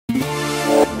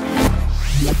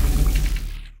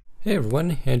Hey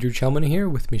everyone, Andrew Chalmany here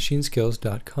with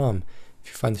MachineSkills.com.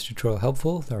 If you find this tutorial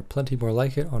helpful, there are plenty more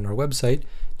like it on our website.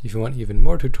 If you want even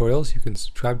more tutorials, you can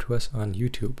subscribe to us on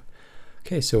YouTube.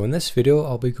 Okay, so in this video,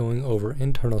 I'll be going over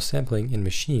internal sampling in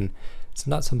Maschine. It's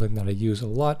not something that I use a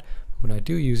lot, but when I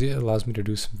do use it, it allows me to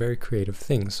do some very creative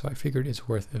things, so I figured it's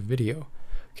worth a video.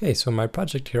 Okay, so in my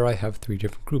project here, I have three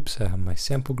different groups. I have my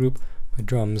sample group, my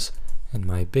drums, and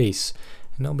my bass.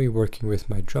 And I'll be working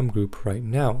with my drum group right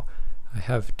now. I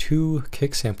have two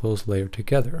kick samples layered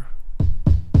together.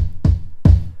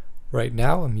 Right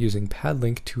now I'm using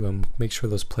PadLink to make sure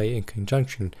those play in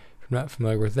conjunction. If you're not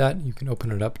familiar with that, you can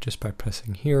open it up just by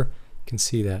pressing here. You can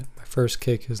see that my first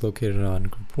kick is located on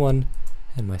group 1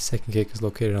 and my second kick is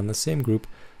located on the same group,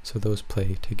 so those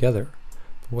play together.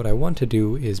 But what I want to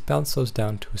do is bounce those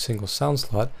down to a single sound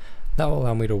slot. That will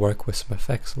allow me to work with some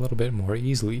effects a little bit more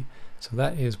easily. So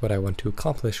that is what I want to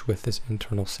accomplish with this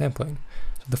internal sampling.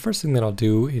 So the first thing that I'll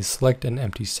do is select an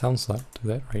empty sound slot. I'll do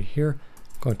that right here.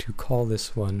 I'm going to call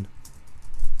this one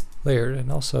layered,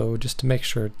 and also just to make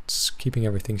sure it's keeping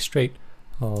everything straight,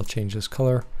 I'll change this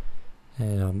color,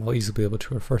 and I'll easily be able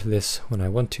to refer to this when I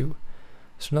want to.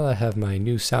 So now that I have my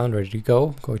new sound ready to go,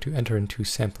 I'm going to enter into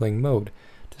sampling mode.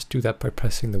 Just do that by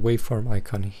pressing the waveform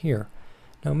icon here.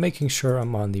 Now, making sure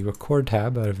I'm on the record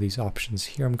tab out of these options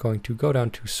here, I'm going to go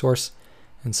down to source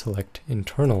and select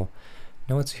internal.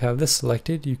 Now once you have this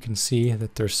selected, you can see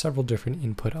that there's several different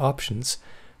input options.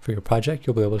 For your project,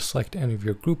 you'll be able to select any of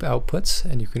your group outputs,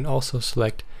 and you can also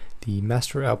select the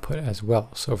master output as well.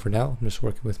 So for now, I'm just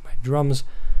working with my drums,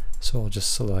 so I'll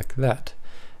just select that.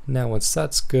 Now once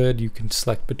that's good, you can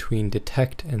select between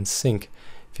detect and sync.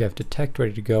 If you have detect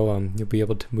ready to go, you'll be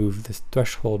able to move this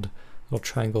threshold little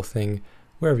triangle thing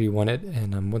wherever you want it,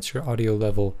 and once your audio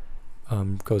level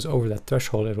goes over that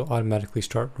threshold, it will automatically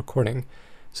start recording.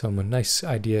 So a nice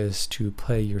idea is to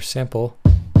play your sample,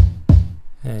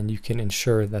 and you can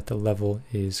ensure that the level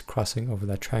is crossing over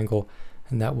that triangle,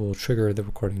 and that will trigger the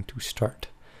recording to start.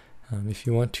 If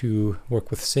you want to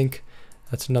work with sync,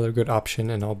 that's another good option,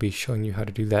 and I'll be showing you how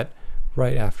to do that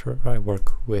right after I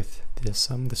work with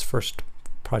this first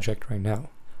project right now.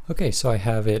 Okay, so I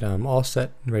have it all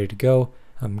set and ready to go.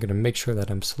 I'm going to make sure that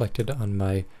I'm selected on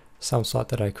my sound slot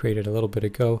that I created a little bit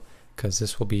ago, because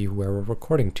this will be where we're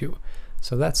recording to.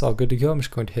 So that's all good to go. I'm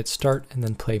just going to hit start and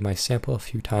then play my sample a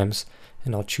few times,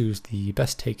 and I'll choose the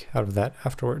best take out of that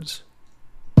afterwards.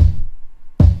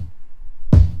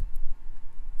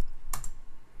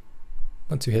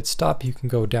 Once you hit stop, you can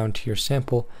go down to your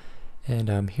sample,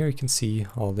 and here you can see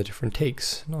all the different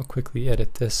takes. And I'll quickly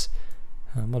edit this.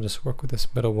 I'll just work with this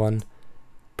middle one,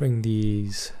 bring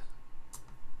these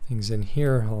things in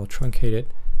here, I'll truncate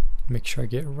it, make sure I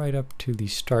get right up to the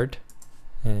start,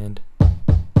 and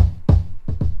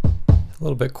a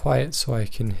little bit quiet so I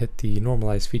can hit the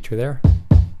normalize feature there.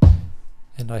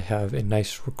 And I have a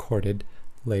nice recorded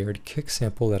layered kick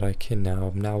sample that I can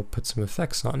now put some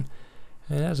effects on.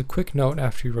 And as a quick note,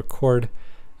 after you record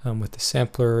with the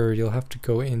sampler, you'll have to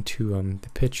go into the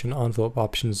pitch and envelope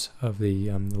options of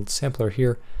the sampler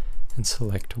here and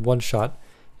select one shot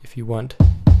if you want.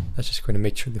 That's just going to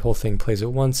make sure the whole thing plays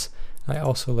at once. I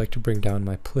also like to bring down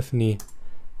my polyphony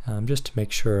just to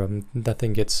make sure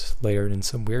nothing gets layered in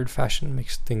some weird fashion.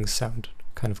 Makes things sound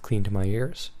kind of clean to my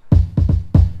ears.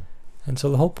 And so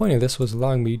the whole point of this was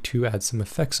allowing me to add some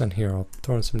effects on here. I'll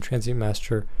throw in some transient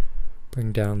master,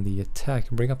 bring down the attack,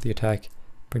 bring up the attack,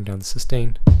 bring down the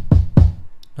sustain.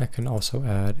 I can also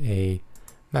add a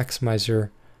maximizer,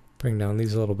 bring down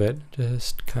these a little bit,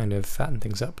 just kind of fatten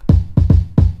things up.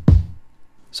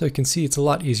 So you can see it's a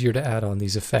lot easier to add on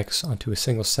these effects onto a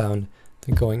single sound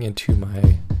than going into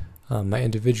my my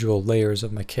individual layers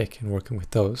of my kick and working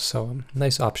with those. So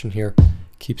nice option here,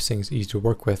 keeps things easy to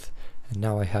work with. And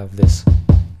now I have this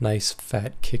nice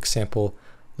fat kick sample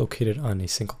located on a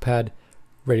single pad,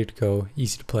 ready to go,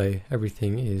 easy to play,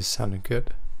 everything is sounding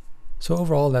good. So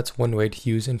overall, that's one way to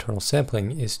use internal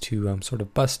sampling, is to sort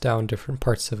of bust down different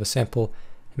parts of a sample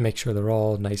and make sure they're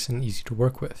all nice and easy to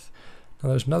work with. Now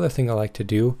there's another thing I like to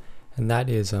do, and that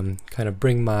is kind of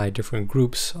bring my different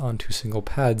groups onto single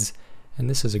pads, and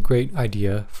this is a great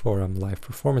idea for live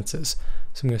performances.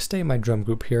 So I'm going to stay in my drum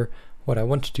group here. What I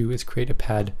want to do is create a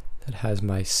pad that has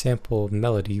my sample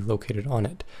melody located on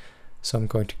it. So I'm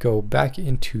going to go back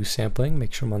into sampling,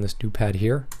 make sure I'm on this new pad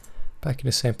here, back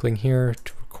into sampling here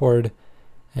to record,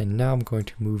 and now I'm going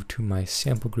to move to my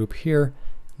sample group here,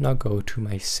 and I'll go to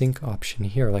my sync option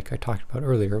here like I talked about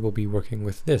earlier. We'll be working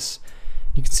with this.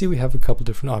 You can see we have a couple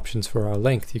different options for our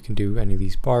length. You can do any of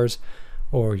these bars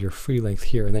or your free length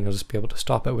here, and then you'll just be able to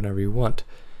stop it whenever you want.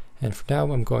 And for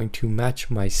now, I'm going to match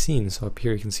my scene. So up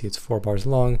here you can see it's 4 bars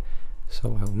long.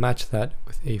 So I'll match that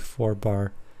with a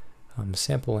 4-bar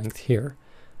sample length here.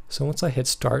 So once I hit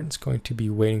start, it's going to be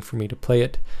waiting for me to play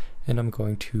it, and I'm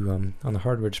going to, on the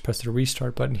hardware, just press the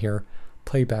restart button here,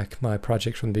 play back my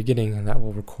project from the beginning, and that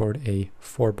will record a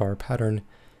 4-bar pattern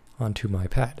onto my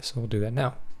pad. So we'll do that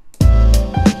now.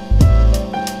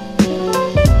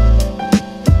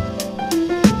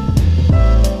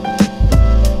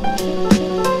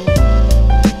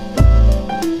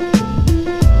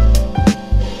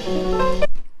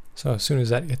 So as soon as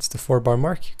that hits the 4-bar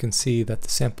mark, you can see that the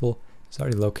sample is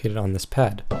already located on this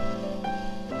pad.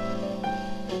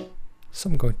 So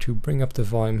I'm going to bring up the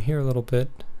volume here a little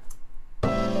bit.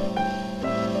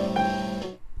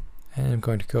 And I'm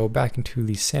going to go back into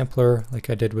the sampler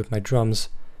like I did with my drums,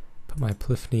 put my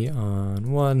polyphony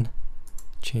on 1,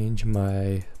 change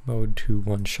my mode to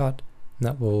 1 shot, and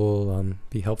that will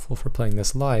be helpful for playing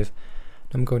this live.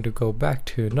 I'm going to go back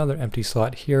to another empty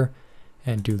slot here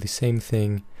and do the same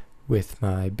thing with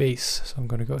my bass. So I'm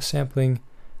going to go sampling,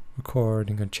 record,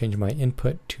 I'm going to change my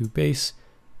input to bass.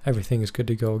 Everything is good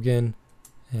to go again,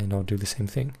 and I'll do the same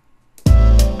thing.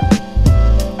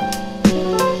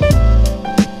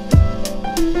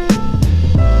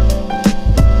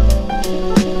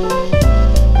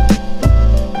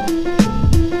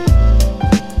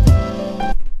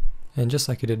 And just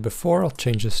like I did before, I'll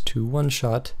change this to 1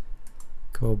 shot,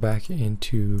 go back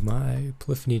into my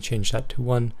polyphony, change that to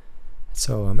 1.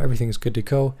 So everything is good to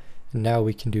go, and now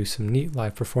we can do some neat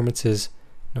live performances,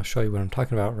 and I'll show you what I'm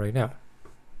talking about right now.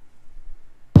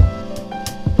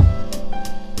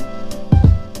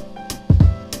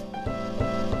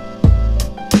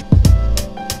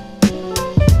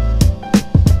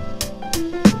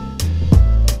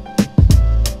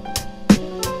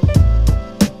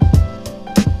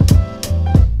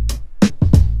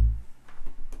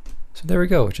 So there we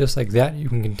go, just like that you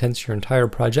can condense your entire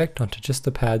project onto just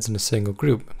the pads in a single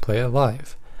group and play it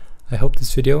live. I hope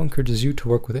this video encourages you to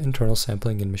work with internal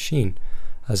sampling in Maschine.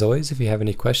 As always, if you have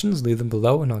any questions, leave them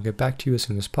below and I'll get back to you as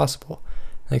soon as possible.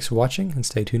 Thanks for watching, and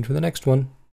stay tuned for the next one.